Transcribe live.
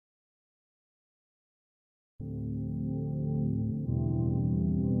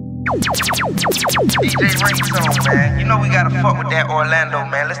DJ Ringtone, man. You know we gotta fuck with that Orlando,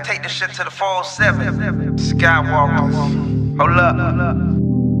 man. Let's take this shit to the 407. SKYYWALKERS. Hold up.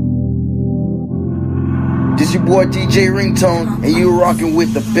 This your boy DJ Ringtone, and you rocking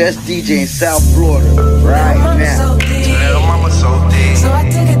with the best DJ in South Florida right now. Little mama so deep. So I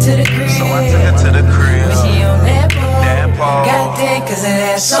took it to the crib. But she on that pole. Got that cause of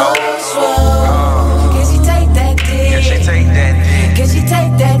that so swole. Can she take that dick? Can she take that dick? Can she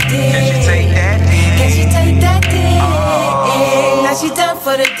take that dick? Can she take that dick? Can she take that dick? Now she done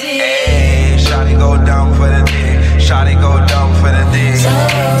for the dick. Hey, shawty go down for the dick. Shawty go down for the dick.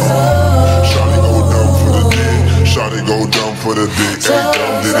 Shawty go down for the dick. Shawty go down for the dick. Hey,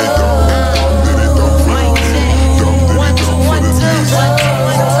 dumb diddy dumb. Dumb diddy dumb for the dick. Dumb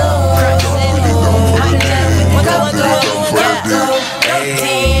diddy dumb for the dick.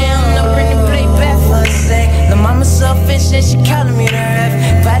 Damn, now bring the play back for a sec. The mama selfish and she calling me the ref.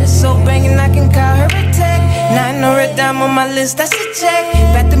 Baddest so banging I can call her a tech. Now I know her dime on my list, that's a check.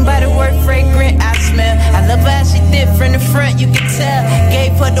 Bath and body work fragrant, I smell. I love her how she different in front, you can tell.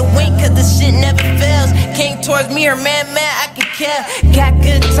 Gave her the wink cause the shit never fails. Came towards me, her man, I can care. Got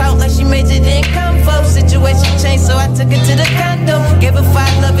good talk like she majored in combo. Situation changed so I took her to the condo. Gave her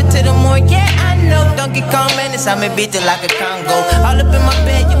 5, love it to the more, yeah I know. Don't get calm, man, it's how me beat it like a Congo. All up in my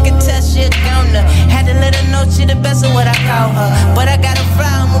bed, you can tell she a goner. Had to let her know she the best of what I call her. But I got a fly,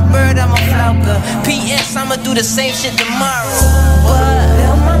 I'm a bird, I'm a flocker. P.S. I'ma do the same shit tomorrow. But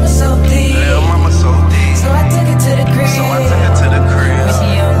little mama so deep. Little mama so deep. So I took it to the crib. But she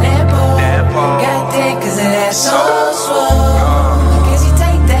on that pole. Got that cause of that so swole. Can she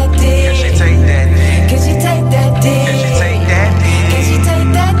take that dick? Can she take that dick? Can she take that dick? Can she take that dick? Can she take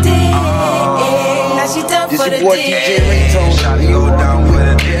that dick? Now she done This for your the boy dick. DJ Ringtone, Shawty go down for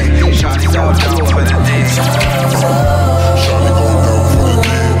the dick. Shawty go down for the dick.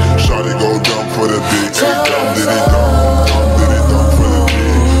 Shawty go down for the dick. Hey, dumb diddy dumb. Dumb diddy dumb for the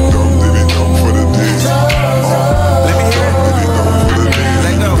dick. Dumb diddy dumb for the dick. Let me hear it. Dumb diddy dumb for the dick.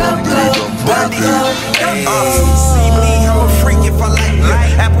 Let go. Dumb diddy dumb for the dick. See me, I'm a freak if I like ya.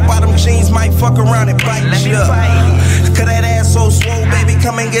 Apple bottom jeans might fuck around and bite ya. Cause that ass so swole, baby,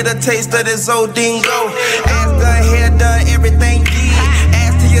 come and get a taste of this old dingo. Ass done, hair done, everything did.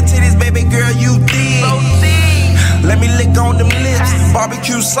 Ass to your titties, baby girl, you did. Let me lick on them lips.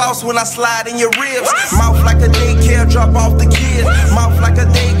 Barbecue sauce when I slide in your ribs. Mouth like a daycare, drop off the kids. Mouth like a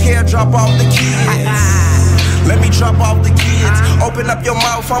daycare, drop off the kids. Let me drop off the kids. Open up your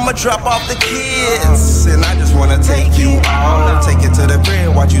mouth, I'ma drop off the kids. And I just wanna take you off. Take it to the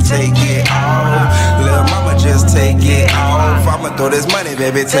crib, watch you take it off. Little mama, just take it off. I'ma throw this money,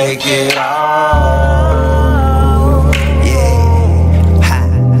 baby, take it off. Yeah.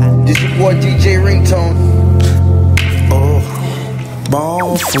 This your boy DJ Ringtone.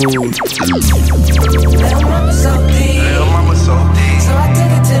 Bone food. Little mama so deep. Little mama so deep. So I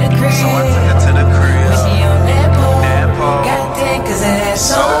took it to the crib. But she on that pole. Got that cause of that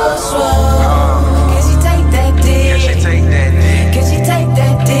so swole. Can she take that dick? Can she take that dick? Can she take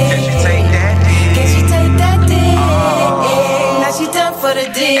that dick? Can she take that dick? Can she take that dick? Now she done for the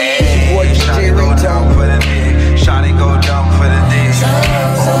dick. This your boy DJ Ringtone. For the dick. Shawty go down for the dick. Shawty go down for the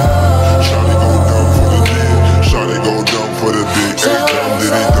dick. Shawty go down for the dick.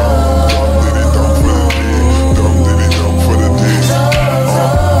 Hey, dumb diddy dumb. Dumb diddy dumb for the dick. Dumb diddy dumb for the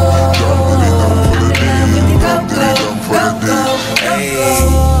dick. Dumb diddy dumb for the dick. Dumb diddy dumb for the dick.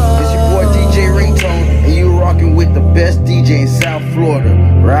 This your boy DJ Ringtone, and you rocking with the best DJ in South Florida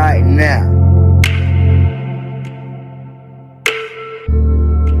right now.